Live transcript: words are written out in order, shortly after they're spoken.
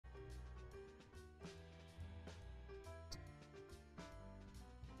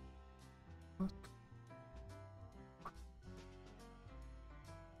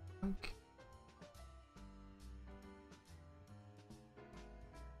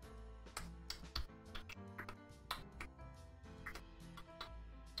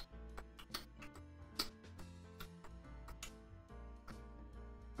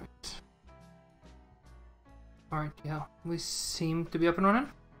Alright, yeah, we seem to be up and running.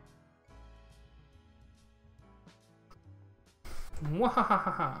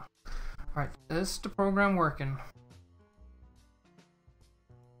 Wahahaha. Alright, is the program working?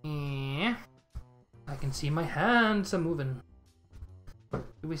 Yeah. I can see my hands are moving. Did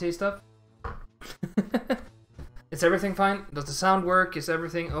we say stuff? Is everything fine? Does the sound work? Is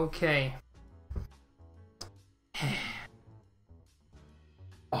everything okay?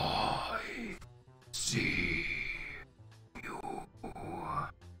 I see you.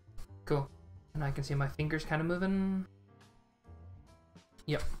 Cool. And I can see my fingers kind of moving.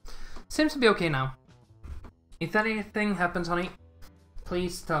 Yep. Seems to be okay now. If anything happens, honey,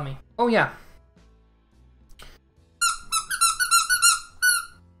 please tell me. Oh, yeah.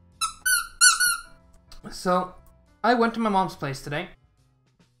 So, I went to my mom's place today,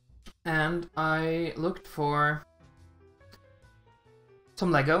 and I looked for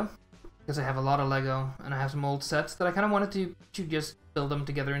some Lego, because I have a lot of Lego, and I have some old sets that I kind of wanted to just build them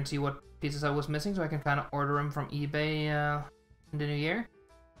together and see what pieces I was missing, so I can kind of order them from eBay in the new year.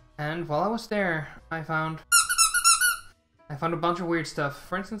 And while I was there, I found a bunch of weird stuff.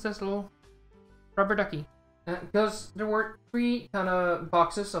 For instance, this little rubber ducky. Because there were 3 kind of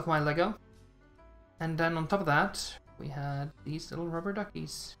boxes of my Lego. And then on top of that, we had these little rubber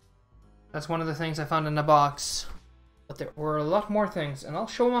duckies. That's one of the things I found in the box. But there were a lot more things, and I'll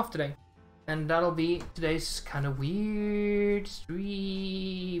show them off today. And that'll be today's kind of weird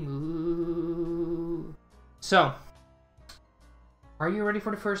stream. Ooh. So, are you ready for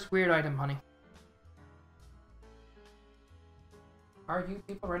the first weird item, honey? Are you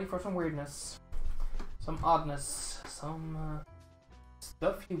people ready for some weirdness? Some oddness? Some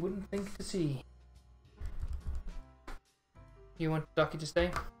stuff you wouldn't think to see? You want Ducky to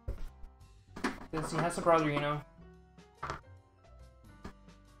stay? Because he has a brother, you know.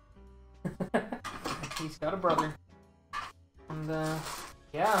 He's got a brother. And,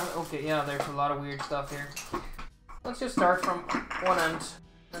 yeah, okay, yeah, there's a lot of weird stuff here. Let's just start from one end,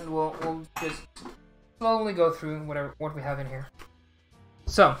 and we'll just slowly go through what we have in here.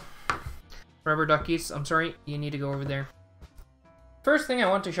 So, rubber duckies, I'm sorry, you need to go over there. First thing I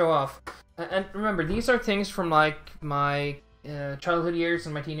want to show off, and remember, these are things from, like, my childhood years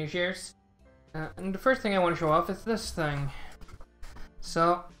and my teenage years. And the first thing I want to show off is this thing.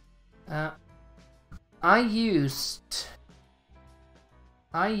 So, I used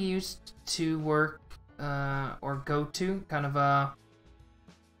to work or go to kind of a,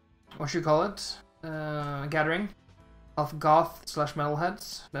 what should you call it, a gathering of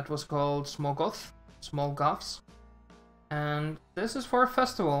goth/metalheads that was called Small Goths. And this is for a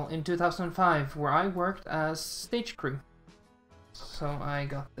festival in 2005 where I worked as stage crew. So I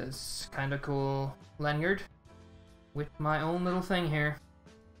got this kind of cool lanyard with my own little thing here.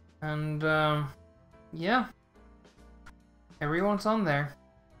 And yeah, everyone's on there.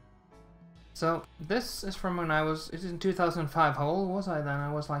 So this is from when it's in 2005. How old was I then?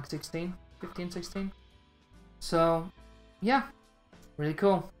 I was like 16, 15, 16. So yeah, really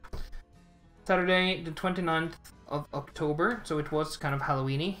cool. Saturday the 29th of October, so it was kind of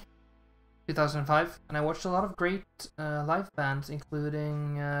Halloween-y, 2005, and I watched a lot of great live bands,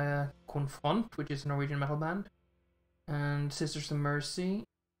 including Confront, which is a Norwegian metal band, and Sisters of Mercy.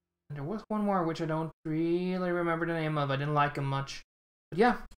 And there was one more which I don't really remember the name of. I didn't like them much, but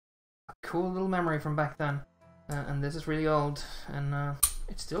yeah, a cool little memory from back then. And this is really old, and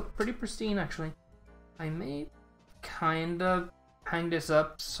it's still pretty pristine actually. I may kind of hang this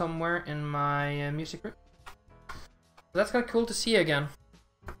up somewhere in my music room. That's kind of cool to see again.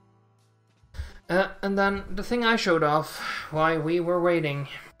 And then the thing I showed off while we were waiting,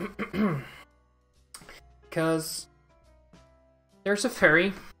 because there's a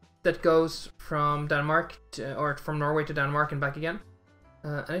ferry that goes from Denmark or from Norway to Denmark and back again,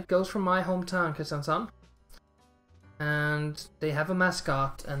 and it goes from my hometown, Kristiansand, and they have a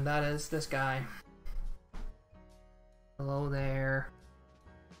mascot, and that is this guy. Hello there.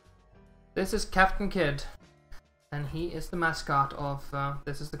 This is Captain Kidd, and he is the mascot of,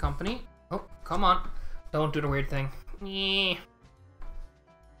 this is the company. Oh, come on. Don't do the weird thing.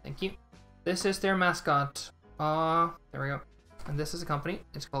 Thank you. This is their mascot. There we go. And this is a company.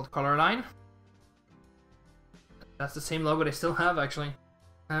 It's called Colorline. That's the same logo they still have, actually.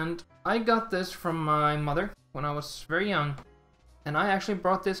 And I got this from my mother when I was very young. And I actually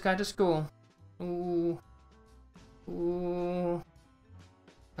brought this guy to school. Ooh. Ooh.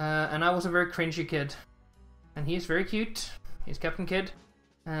 And I was a very cringy kid. And he's very cute. He's Captain Kidd.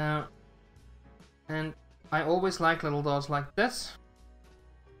 And I always like little dolls like this.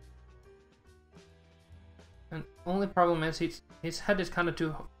 And only problem is his head is kind of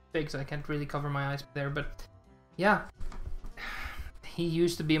too big, so I can't really cover my eyes there. But yeah, he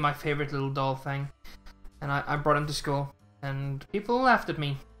used to be my favorite little doll thing, and I brought him to school, and people laughed at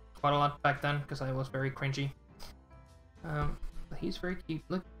me quite a lot back then because I was very cringy. But he's very cute.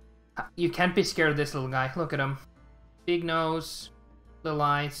 Look, you can't be scared of this little guy. Look at him, big nose, little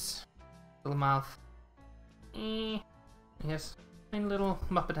eyes, little mouth. Yes, tiny little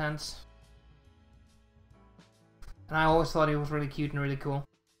Muppet hands. And I always thought he was really cute and really cool.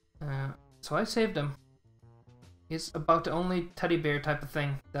 So I saved him. He's about the only teddy bear type of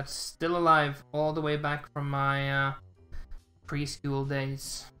thing that's still alive all the way back from my preschool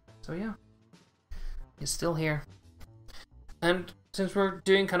days. So yeah, he's still here. And since we're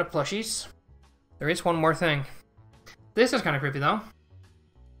doing kind of plushies, there is one more thing. This is kind of creepy though.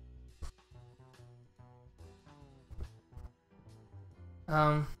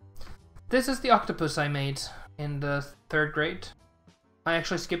 This is the octopus I made in the 3rd grade. I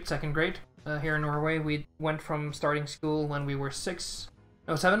actually skipped 2nd grade. Here in Norway, we went from starting school when we were 7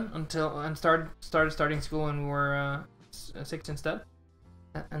 and started school when we were 6 instead.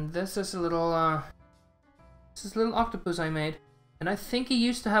 And this is a little octopus I made, and I think he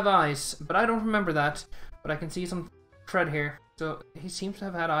used to have eyes, but I don't remember that. But I can see some thread here, so he seems to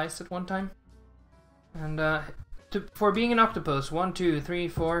have had eyes at one time. And for being an octopus, 1, 2, 3,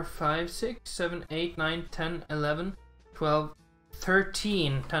 4, 5, 6, 7, 8, 9, 10, 11, 12,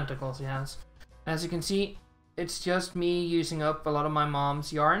 13 tentacles he has. As you can see, it's just me using up a lot of my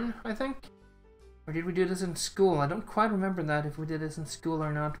mom's yarn, I think. Or did we do this in school? I don't quite remember that, if we did this in school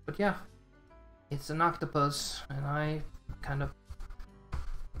or not. But yeah, it's an octopus, and I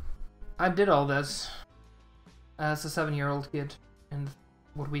did all this as a 7-year-old kid in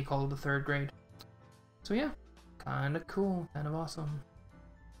what we call the 3rd grade. So yeah, kind of cool, kind of awesome.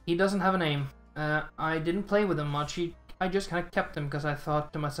 He doesn't have a name. I didn't play with him much. I just kind of kept him because I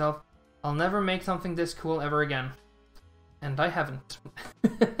thought to myself, I'll never make something this cool ever again. And I haven't.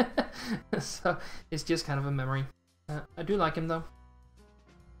 So it's just kind of a memory. I do like him though.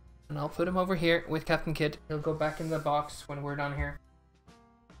 And I'll put him over here with Captain Kid. He'll go back in the box when we're done here.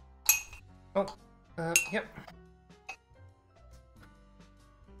 Oh, yep.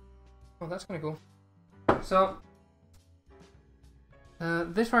 Oh, that's kind of cool. So,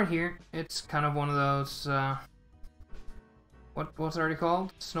 this right here, it's kind of one of those, what's it already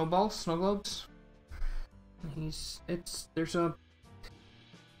called? Snowballs? Snow globes? There's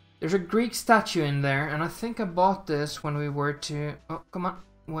a Greek statue in there, and I think I bought this when we went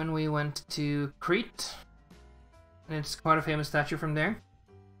to Crete. And it's quite a famous statue from there.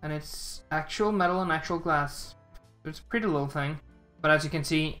 And it's actual metal and actual glass. It's a pretty little thing. But as you can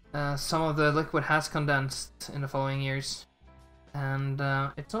see, some of the liquid has condensed in the following years. And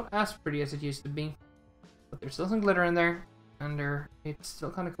it's not as pretty as it used to be. But there's still some glitter in there. And it's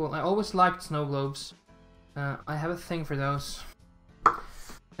still kind of cool. I always liked snow globes. I have a thing for those.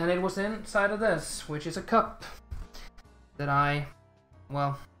 And it was inside of this, which is a cup. That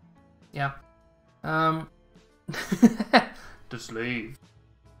well, yeah. The slave.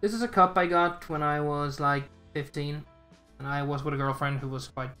 This is a cup I got when I was like 15. And I was with a girlfriend who was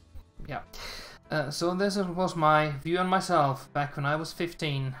quite, yeah. So this was my view on myself back when I was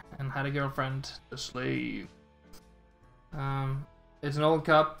 15 and had a girlfriend. The slave. It's an old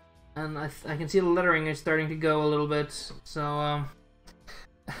cup, and I can see the lettering is starting to go a little bit, so,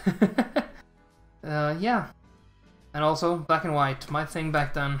 yeah. And also, black and white. My thing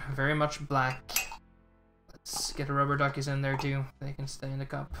back then, very much black. Let's get the rubber duckies in there too. They can stay in the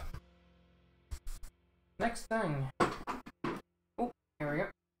cup. Next thing. Oh, here we go.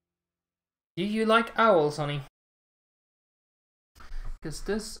 Do you like owls, honey? Because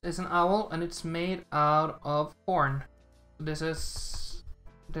this is an owl, and it's made out of horn. This is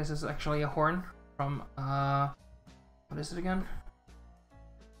actually a horn from, what is it again?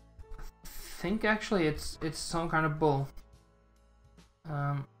 I think actually it's some kind of bull.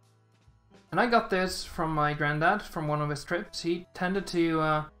 And I got this from my granddad from one of his trips. He tended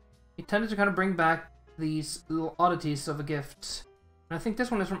to kind of bring back these little oddities of a gift. And I think this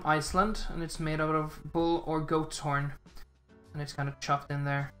one is from Iceland, and it's made out of bull or goat's horn. And it's kind of chopped in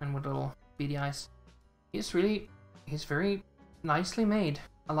there and with little beady eyes. He's very nicely made.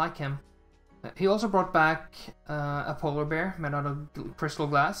 I like him. He also brought back a polar bear made out of crystal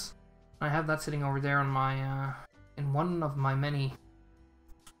glass. I have that sitting over there on my in one of my many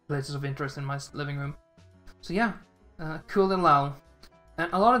places of interest in my living room. So yeah, cool little owl.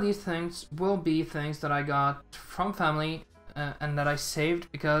 And a lot of these things will be things that I got from family and that I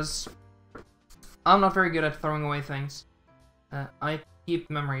saved because I'm not very good at throwing away things. I keep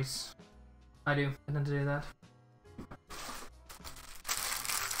memories. I do. I tend to do that.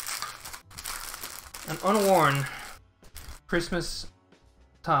 an unworn Christmas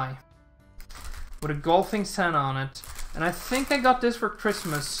tie with a golfing Santa on it. And I think I got this for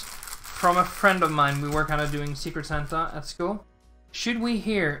Christmas from a friend of mine. We were kind of doing Secret Santa at school. Should we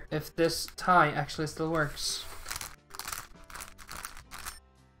hear if this tie actually still works?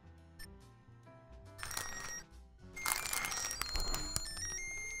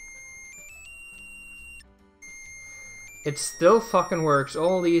 It still fucking works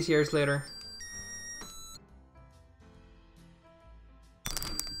all these years later.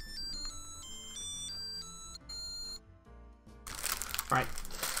 Right.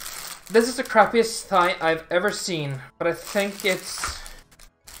 This is the crappiest tie I've ever seen, but I think it's...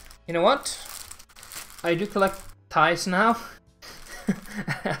 You know what? I do collect ties now.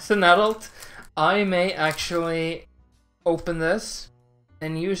 As an adult, I may actually open this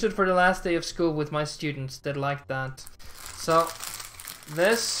and use it for the last day of school with my students that like that. So,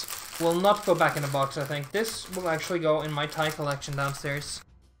 this will not go back in the box, I think. This will actually go in my tie collection downstairs.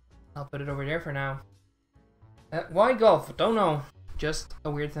 I'll put it over there for now. Why golf? Don't know. Just a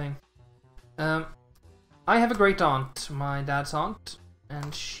weird thing. I have a great aunt, my dad's aunt,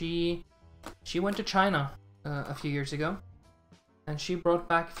 and she went to China a few years ago, and she brought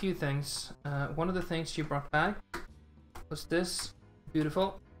back a few things. One of the things she brought back was this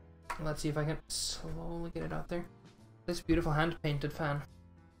beautiful, let's see if I can slowly get it out there, this beautiful hand-painted fan.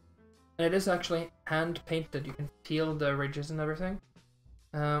 And it is actually hand-painted, you can feel the ridges and everything.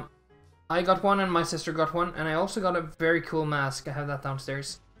 I got one and my sister got one, and I also got a very cool mask. I have that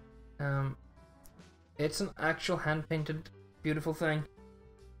downstairs. It's an actual hand-painted beautiful thing,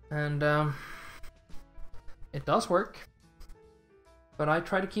 and it does work. But I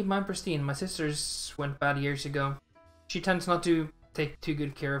try to keep mine pristine. My sister's went bad years ago. She tends not to take too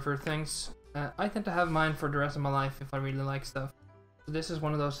good care of her things. I tend to have mine for the rest of my life if I really like stuff. So this is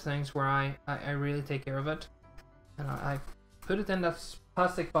one of those things where I really take care of it, and I put it in that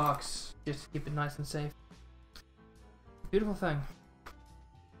plastic box just to keep it nice and safe. Beautiful thing.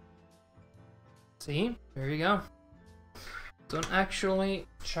 See? There you go. It's an actually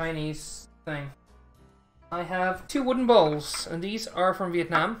Chinese thing. I have 2 wooden bowls, and these are from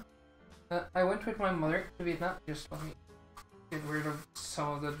Vietnam. I went with my mother to Vietnam. Just let me get rid of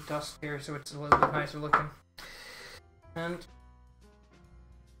some of the dust here so it's a little bit nicer looking. And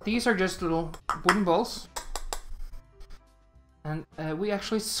these are just little wooden bowls. And we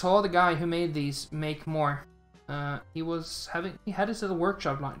actually saw the guy who made these make more. He had his little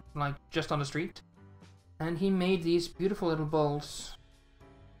workshop like just on the street, and he made these beautiful little bowls.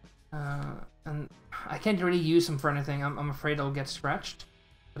 And I can't really use them for anything. I'm afraid I'll get scratched,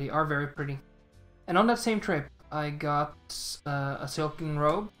 but they are very pretty. And on that same trip, I got a silken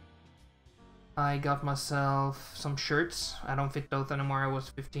robe. I got myself some shirts. I don't fit those anymore. I was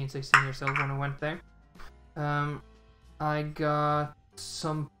 15, 16 years old when I went there. I got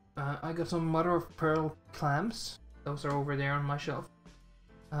some mother of pearl clams. Those are over there on my shelf.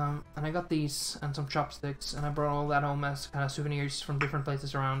 And I got these and some chopsticks, and I brought all that home as kind of souvenirs from different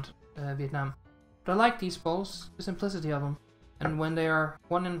places around Vietnam. But I like these bowls, the simplicity of them. And when they are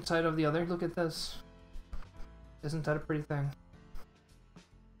one inside of the other, look at this. Isn't that a pretty thing?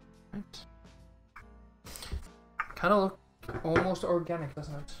 Right. Kind of look almost organic,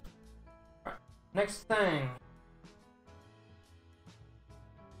 doesn't it? Right. Next thing.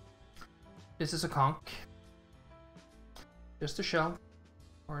 This is a conch. Just a shell,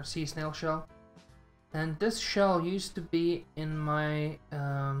 or a sea snail shell. And this shell used to be in my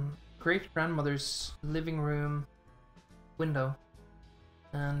great-grandmother's living room window.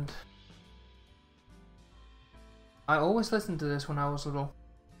 And I always listened to this when I was little.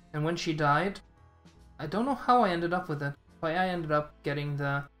 And when she died, I don't know how I ended up with it, but I ended up getting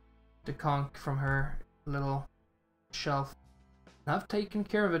the conch from her little shelf. And I've taken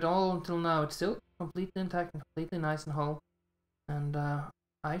care of it all until now. It's still completely intact and completely nice and whole. And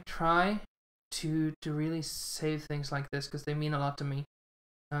I try to really save things like this because they mean a lot to me.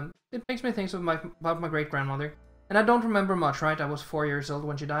 It makes me think about my great-grandmother. And I don't remember much, right? I was 4 years old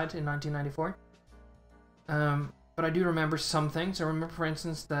when she died in 1994. But I do remember some things. I remember, for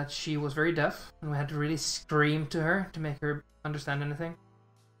instance, that she was very deaf, and we had to really scream to her to make her understand anything.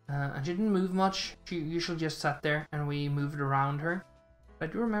 And she didn't move much. She usually just sat there, and we moved around her. But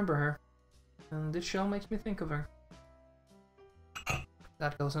I do remember her. And this shell makes me think of her.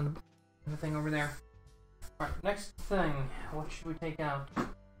 That goes in the thing over there. Alright, next thing. What should we take out?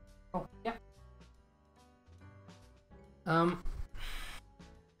 Oh, yeah.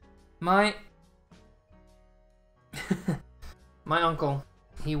 My uncle,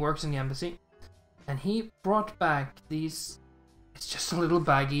 he works in the embassy, and he brought back these. It's just a little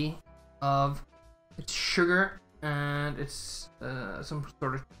baggie of sugar, and it's some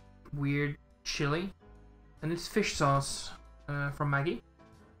sort of weird chili, and it's fish sauce from Maggie.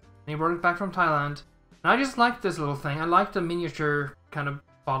 And he brought it back from Thailand. And I just like this little thing. I like the miniature kind of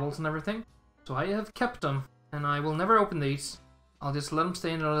bottles and everything. So I have kept them, and I will never open these. I'll just let them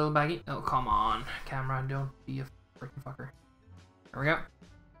stay in a little baggie. Oh, come on, camera, don't be a freaking fucker. There we go.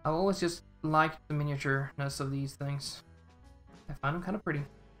 I've always just liked the miniatureness of these things. I find them kind of pretty,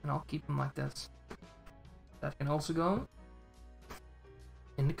 and I'll keep them like this. That can also go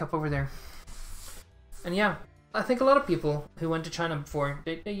in the cup over there. And yeah, I think a lot of people who went to China before,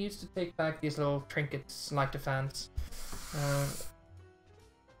 they used to take back these little trinkets like the fans.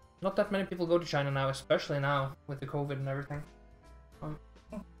 Not that many people go to China now, especially now with the COVID and everything.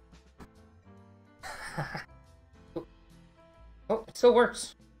 Oh, it still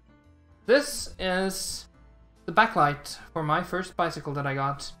works. This is the backlight for my first bicycle that I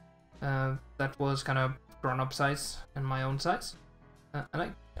got. That was kind of grown-up size and my own size.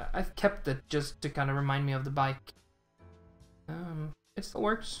 And I've kept it just to kind of remind me of the bike. It still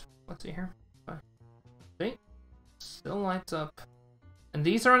works. Let's see here. See? Still lights up. And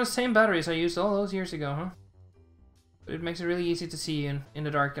these are on the same batteries I used all those years ago, huh? But it makes it really easy to see in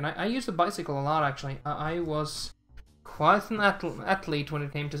the dark. And I used the bicycle a lot, actually. I was quite an athlete when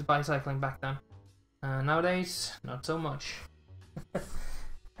it came to bicycling back then. Nowadays, not so much.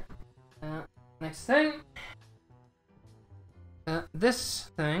 Next thing.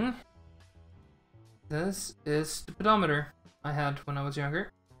 This thing. This is the pedometer I had when I was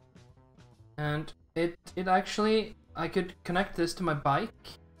younger. And it actually, I could connect this to my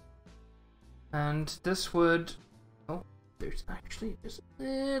bike. And this would... Oh, there's actually just a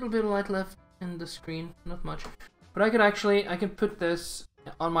little bit of light left in the screen. Not much. But I could put this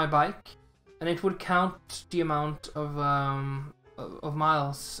on my bike. And it would count the amount of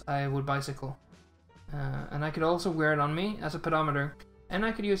miles I would bicycle. And I could also wear it on me as a pedometer. And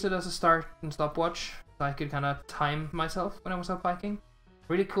I could use it as a start and stopwatch. So I could kind of time myself when I was out biking.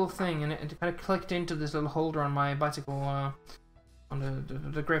 Really cool thing. And it kind of clicked into this little holder on my bicycle, on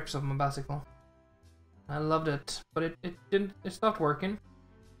the grips of my bicycle. I loved it. But it stopped working.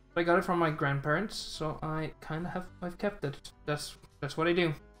 But I got it from my grandparents. So I kind of I've kept it. That's what I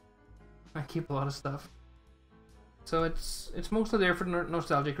do. I keep a lot of stuff. So it's mostly there for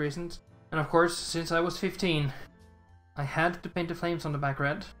nostalgic reasons. And of course, since I was 15, I had to paint the flames on the back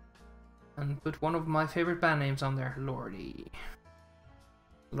red. And put one of my favorite band names on there, Lordy.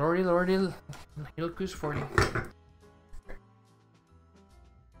 Lordy, Hill Goose 40.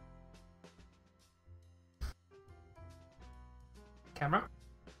 Camera.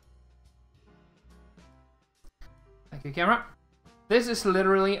 Thank you, camera. This is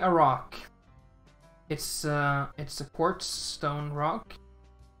literally a rock. It's a quartz stone rock.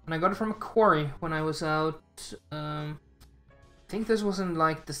 And I got it from a quarry when I was out, I think this was in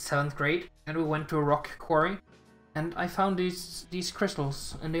like the 7th grade, and we went to a rock quarry, and I found these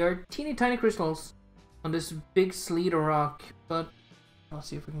crystals, and they are teeny tiny crystals on this big sleeve of rock. But I'll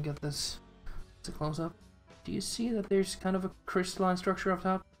see if we can get this to close up. Do you see that there's kind of a crystalline structure up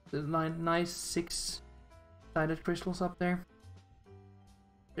top? The nice 6-sided crystals up there.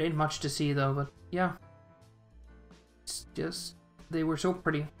 There ain't much to see though, but yeah. It's just... They were so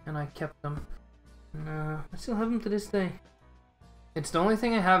pretty, and I kept them. And, I still have them to this day. It's the only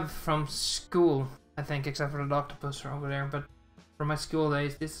thing I have from school, I think, except for the octopus over there. But from my school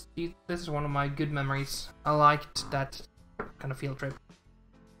days, this is one of my good memories. I liked that kind of field trip.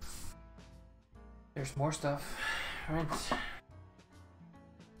 There's more stuff. Right.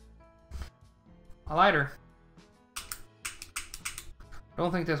 A lighter.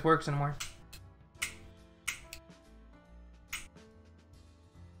 Don't think this works anymore.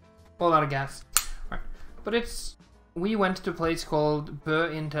 A lot of gas. Right. But it's... We went to a place called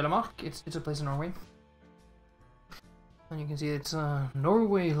Bø in Telemark. It's a place in Norway. And you can see it's a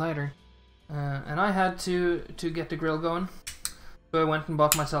Norway lighter. And I had to get the grill going. So I went and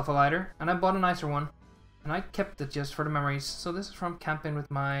bought myself a lighter. And I bought a nicer one. And I kept it just for the memories. So this is from camping with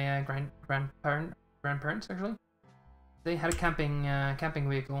my grandparents, actually. They had a camping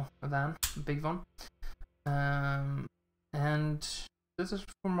vehicle, a van, a big one. And... This is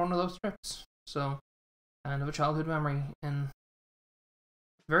from one of those trips, so kind of a childhood memory in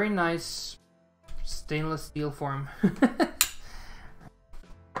very nice stainless steel form.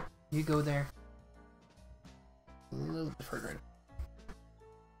 You go there a little bit further in.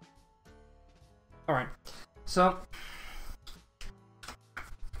 Alright, so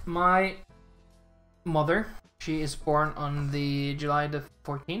my mother, she is born on the July the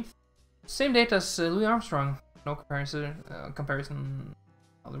 14th, same date as Louis Armstrong. No comparison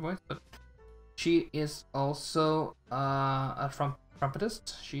otherwise, but She is also a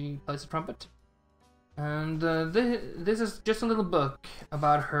trumpetist. She plays the trumpet. And this is just a little book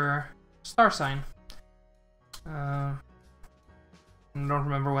about her star sign. I don't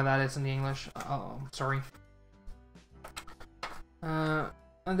remember what that is in the English. Oh, sorry. And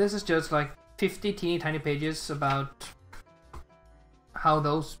this is just like 50 teeny tiny pages about how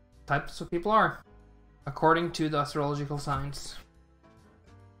those types of people are, according to the astrological signs.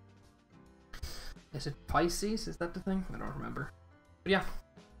 Is it Pisces? Is that the thing? I don't remember. But yeah.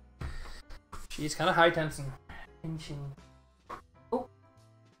 She's kind of high tension. Oh.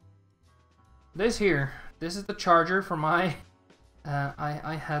 This here. This is the charger for my...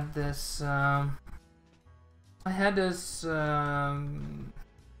 I had this...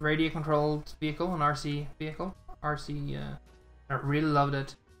 radio-controlled vehicle, an RC vehicle. I really loved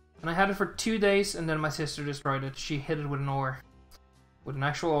it. And I had it for 2 days, and then my sister destroyed it. She hit it with an oar. With an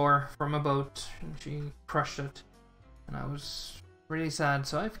actual oar from a boat, and she crushed it. And I was really sad,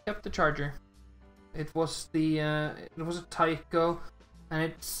 so I've kept the charger. It was a Tyco,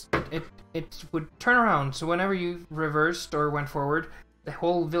 and it would turn around. So whenever you reversed or went forward, the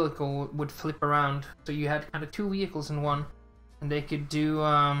whole vehicle would flip around. So you had kind of 2 vehicles in one, and they could do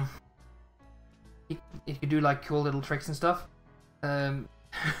it could do like cool little tricks and stuff.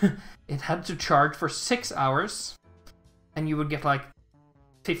 It had to charge for 6 hours, and you would get like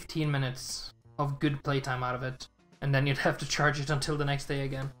 15 minutes of good playtime out of it, and then you'd have to charge it until the next day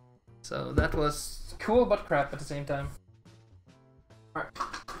again. So that was cool but crap at the same time. Alright,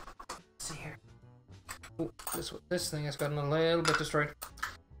 let's see here. Oh, this thing has gotten a little bit destroyed.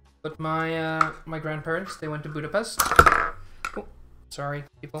 But my my grandparents, they went to Budapest. Oh, sorry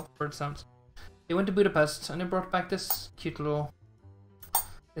people, bird sounds. They went to Budapest and they brought back this cute little...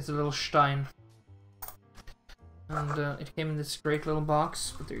 It's a little Stein. And it came in this great little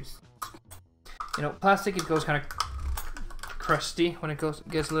box, but there's... You know, plastic, it goes kind of crusty when it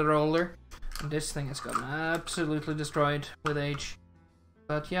gets a little older. And this thing has gotten absolutely destroyed with age.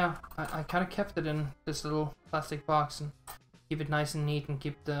 But yeah, I kind of kept it in this little plastic box and keep it nice and neat and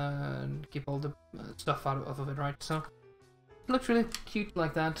keep all the stuff out of it, right? So it looks really cute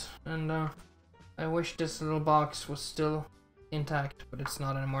like that, and I wish this little box was still intact, but it's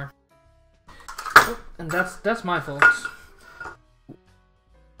not anymore. Oh, and that's my fault.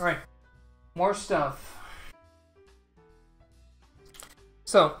 All right, more stuff.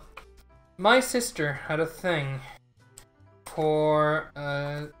 So my sister had a thing for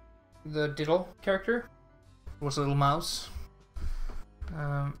the Diddle character. It was a little mouse.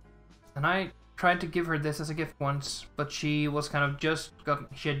 And I tried to give her this as a gift once, but she was kind of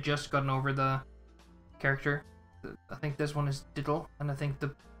she had just gotten over the character. I think this one is Diddle, and I think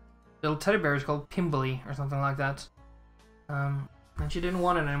the little teddy bear is called Pimbley or something like that. And she didn't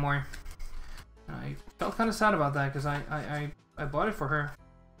want it anymore. And I felt kind of sad about that because I bought it for her.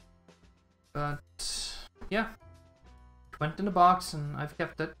 But yeah, it went in the box and I've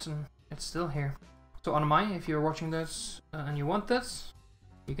kept it and it's still here. So Anamai, if you're watching this and you want this,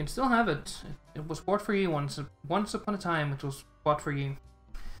 you can still have it. It was bought for you once upon a time. It was bought for you.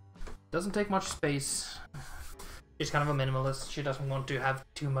 Doesn't take much space. She's kind of a minimalist. She doesn't want to have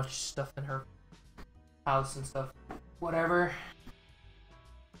too much stuff in her house and stuff. Whatever.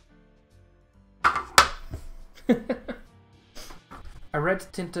 A red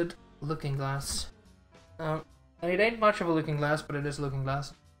tinted looking glass. And it ain't much of a looking glass, but it is a looking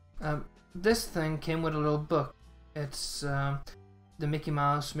glass. This thing came with a little book. It's the Mickey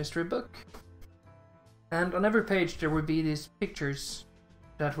Mouse mystery book. And on every page there would be these pictures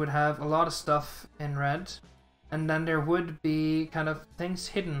that would have a lot of stuff in red. And then there would be kind of things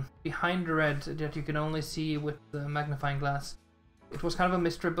hidden behind the red that you can only see with the magnifying glass. It was kind of a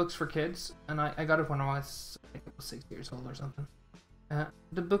mystery books for kids, and I got it when I was, I think it was 6 years old or something.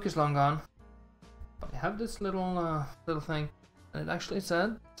 The book is long gone, but I have this little thing, and it actually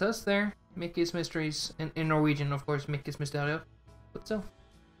says there, Mickey's Mysteries, in Norwegian, of course, Mickey's Mysterio, but still,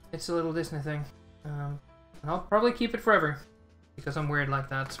 it's a little Disney thing, and I'll probably keep it forever, because I'm weird like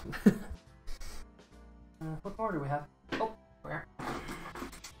that. What more do we have? Oh, where?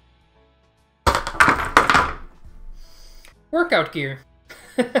 Workout gear.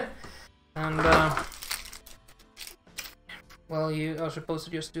 And, well, you are supposed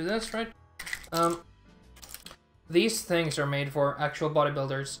to just do this, right? These things are made for actual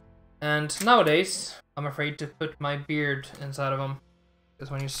bodybuilders. And nowadays, I'm afraid to put my beard inside of them.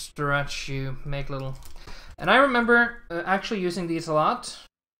 Because when you stretch, you make little... And I remember actually using these a lot.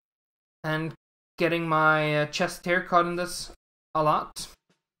 And getting my chest hair caught in this a lot.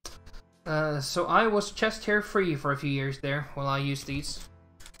 So I was chest hair free for a few years there while I used these.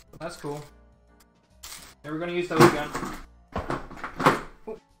 So that's cool. we're gonna use those again.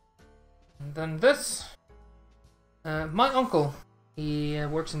 Ooh. And then this. My uncle, he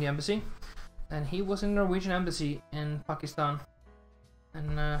works in the embassy, and he was in the Norwegian embassy in Pakistan.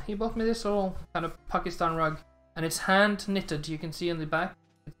 And he bought me this little kind of Pakistan rug, and it's hand knitted. You can see in the back,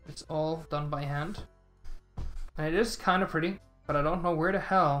 it's all done by hand. And it is kind of pretty, but I don't know where the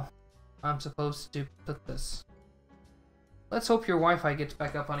hell I'm supposed to put this. Let's hope your Wi-Fi gets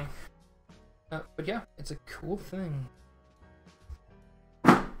back up, honey. But yeah, it's a cool thing.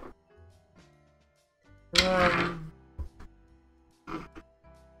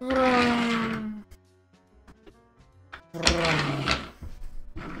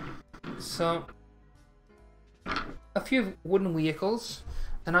 So, a few wooden vehicles,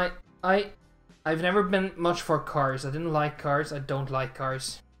 and I've never been much for cars. I didn't like cars. I don't like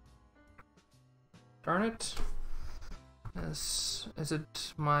cars. Darn it. Is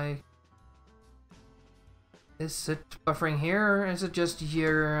it buffering here, or is it just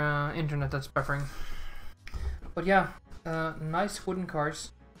your internet that's buffering? But yeah, nice wooden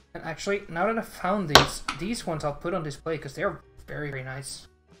cars. And actually, now that I've found these ones I'll put on display because they are very, very nice.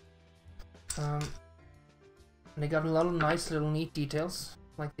 And they got a lot of nice little neat details,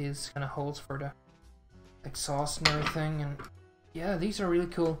 like these kind of holes for the exhaust and everything. And yeah, these are really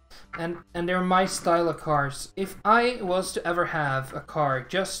cool. And they're my style of cars. If I was to ever have a car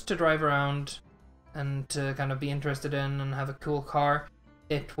just to drive around and to kind of be interested in and have a cool car,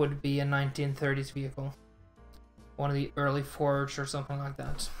 it would be a 1930s vehicle. One of the early Fords or something like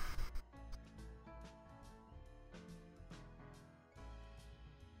that.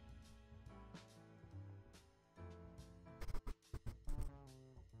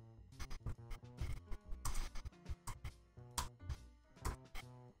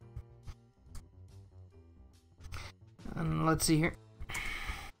 And let's see here.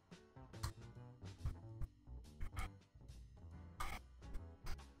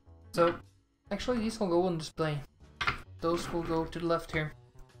 So, actually these will go on display. Those will go to the left here,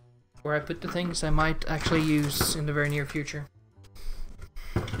 where I put the things I might actually use in the very near future.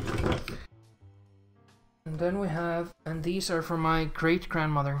 And then we have, and these are for my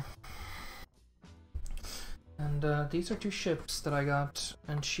great-grandmother. And these are two ships that I got,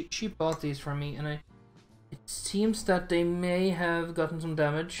 and she bought these for me, and it seems that they may have gotten some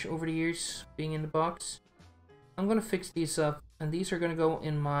damage over the years being in the box. I'm gonna fix these up, and these are gonna go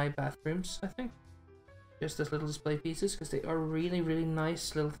in my bathrooms, I think. Just as little display pieces, because they are really, really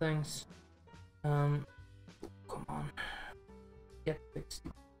nice little things. Come on. Get fixed.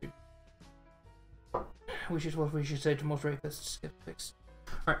 Which is what we should say to most rapists. Get fixed.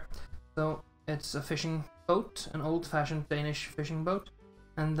 Alright, so it's a fishing boat, an old-fashioned Danish fishing boat,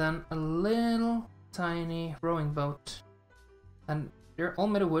 and then a little tiny rowing boat. And they're all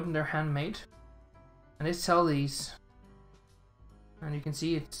made of wood and they're handmade. And they sell these. And you can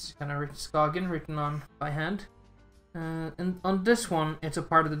see it's kind of Skagen written on by hand. And on this one, it's a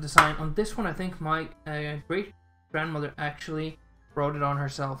part of the design. On this one, I think my great-grandmother actually wrote it on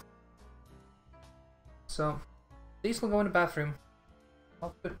herself. So, these will go in the bathroom.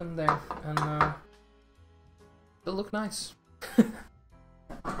 I'll put them there, and they'll look nice. There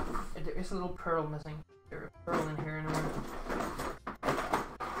is a little pearl missing. There's a pearl in here anyway.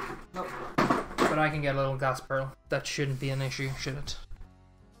 Nope. But I can get a little gas pearl. That shouldn't be an issue, should it?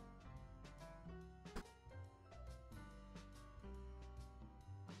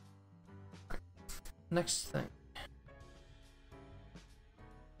 Next thing.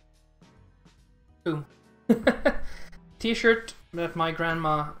 Boom. T-shirt that my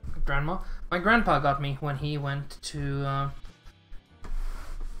grandpa got me when he went to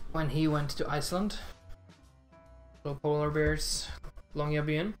Iceland. So polar bears,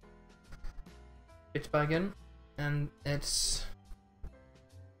 Longyearbyen. Spitsbergen, and it's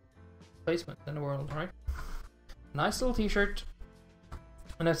placement in the world, right? Nice little t-shirt,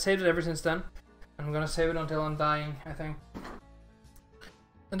 and I've saved it ever since then. I'm gonna save it until I'm dying, I think.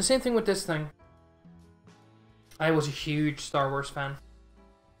 And the same thing with this thing. I was a huge Star Wars fan,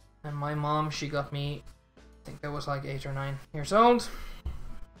 and my mom, she got me, I think I was like 8 or 9 years old.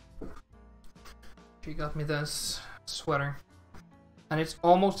 She got me this sweater. And it's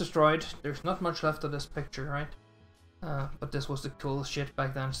almost destroyed. There's not much left of this picture, right? But this was the coolest shit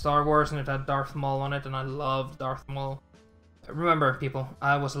back then. Star Wars, and it had Darth Maul on it, and I loved Darth Maul. Remember, people,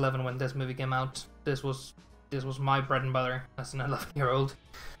 I was 11 when this movie came out. This was my bread and butter as an 11-year-old.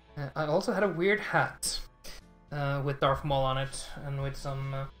 I also had a weird hat with Darth Maul on it, and with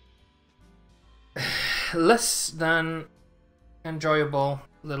some less than enjoyable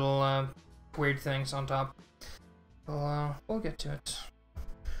little weird things on top. We'll get to it.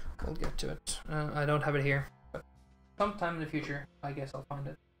 We'll get to it. I don't have it here, but sometime in the future, I guess I'll find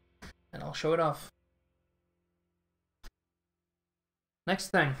it. And I'll show it off. Next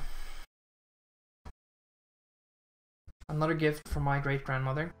thing. Another gift from my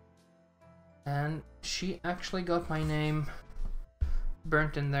great-grandmother. And she actually got my name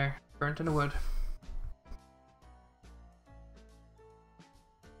burnt in there. Burnt in the wood.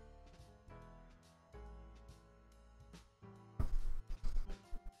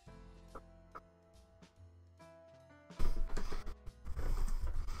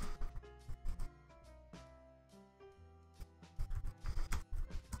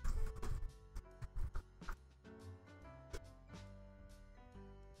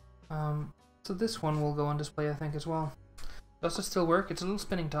 So this one will go on display, I think, as well. Does it still work? It's a little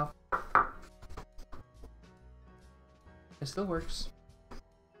spinning top. It still works.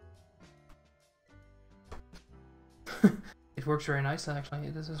 It works very nicely, actually.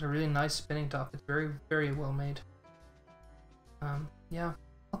 This is a really nice spinning top. It's very, very well made. Yeah,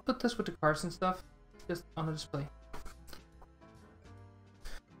 I'll put this with the cards and stuff, just on the display.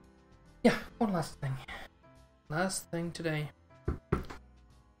 Yeah, one last thing. Last thing today.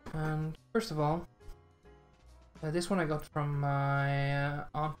 And first of all, this one I got from my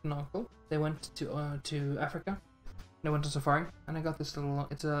aunt and uncle. They went to Africa. They went to safari, and I got this little.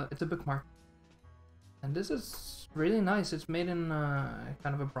 It's a bookmark, and this is really nice. It's made in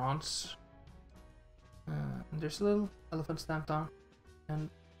kind of a bronze. And there's a little elephant stamped on, and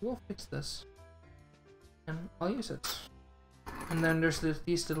we'll fix this, and I'll use it. And then there's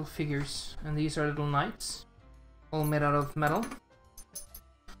these little figures, and these are little knights, all made out of metal.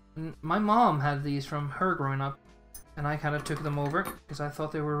 And my mom had these from her growing up, and I kind of took them over because I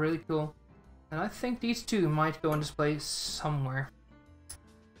thought they were really cool. And I think these two might go on display somewhere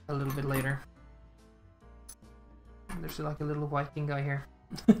a little bit later. And there's like a little Viking guy here.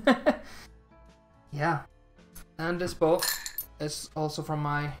 Yeah. And this bow is also from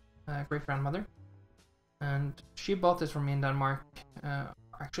my great-grandmother. And she bought this from me in Denmark.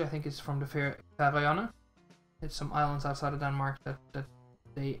 Actually, I think it's from the Færøerne. It's some islands outside of Denmark that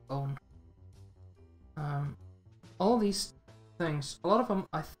they own. All these things, a lot of them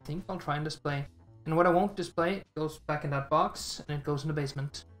I think I'll try and display. And what I won't display goes back in that box, and it goes in the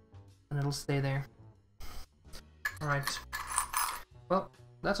basement. And it'll stay there. Alright. Well,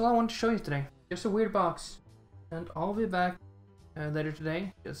 that's all I wanted to show you today. Just a weird box. And I'll be back later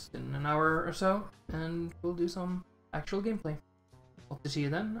today, just in an hour or so, and we'll do some actual gameplay. Hope to see you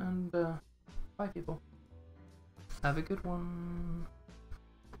then, and bye people. Have a good one.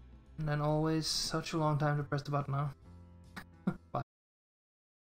 And then always such a long time to press the button now.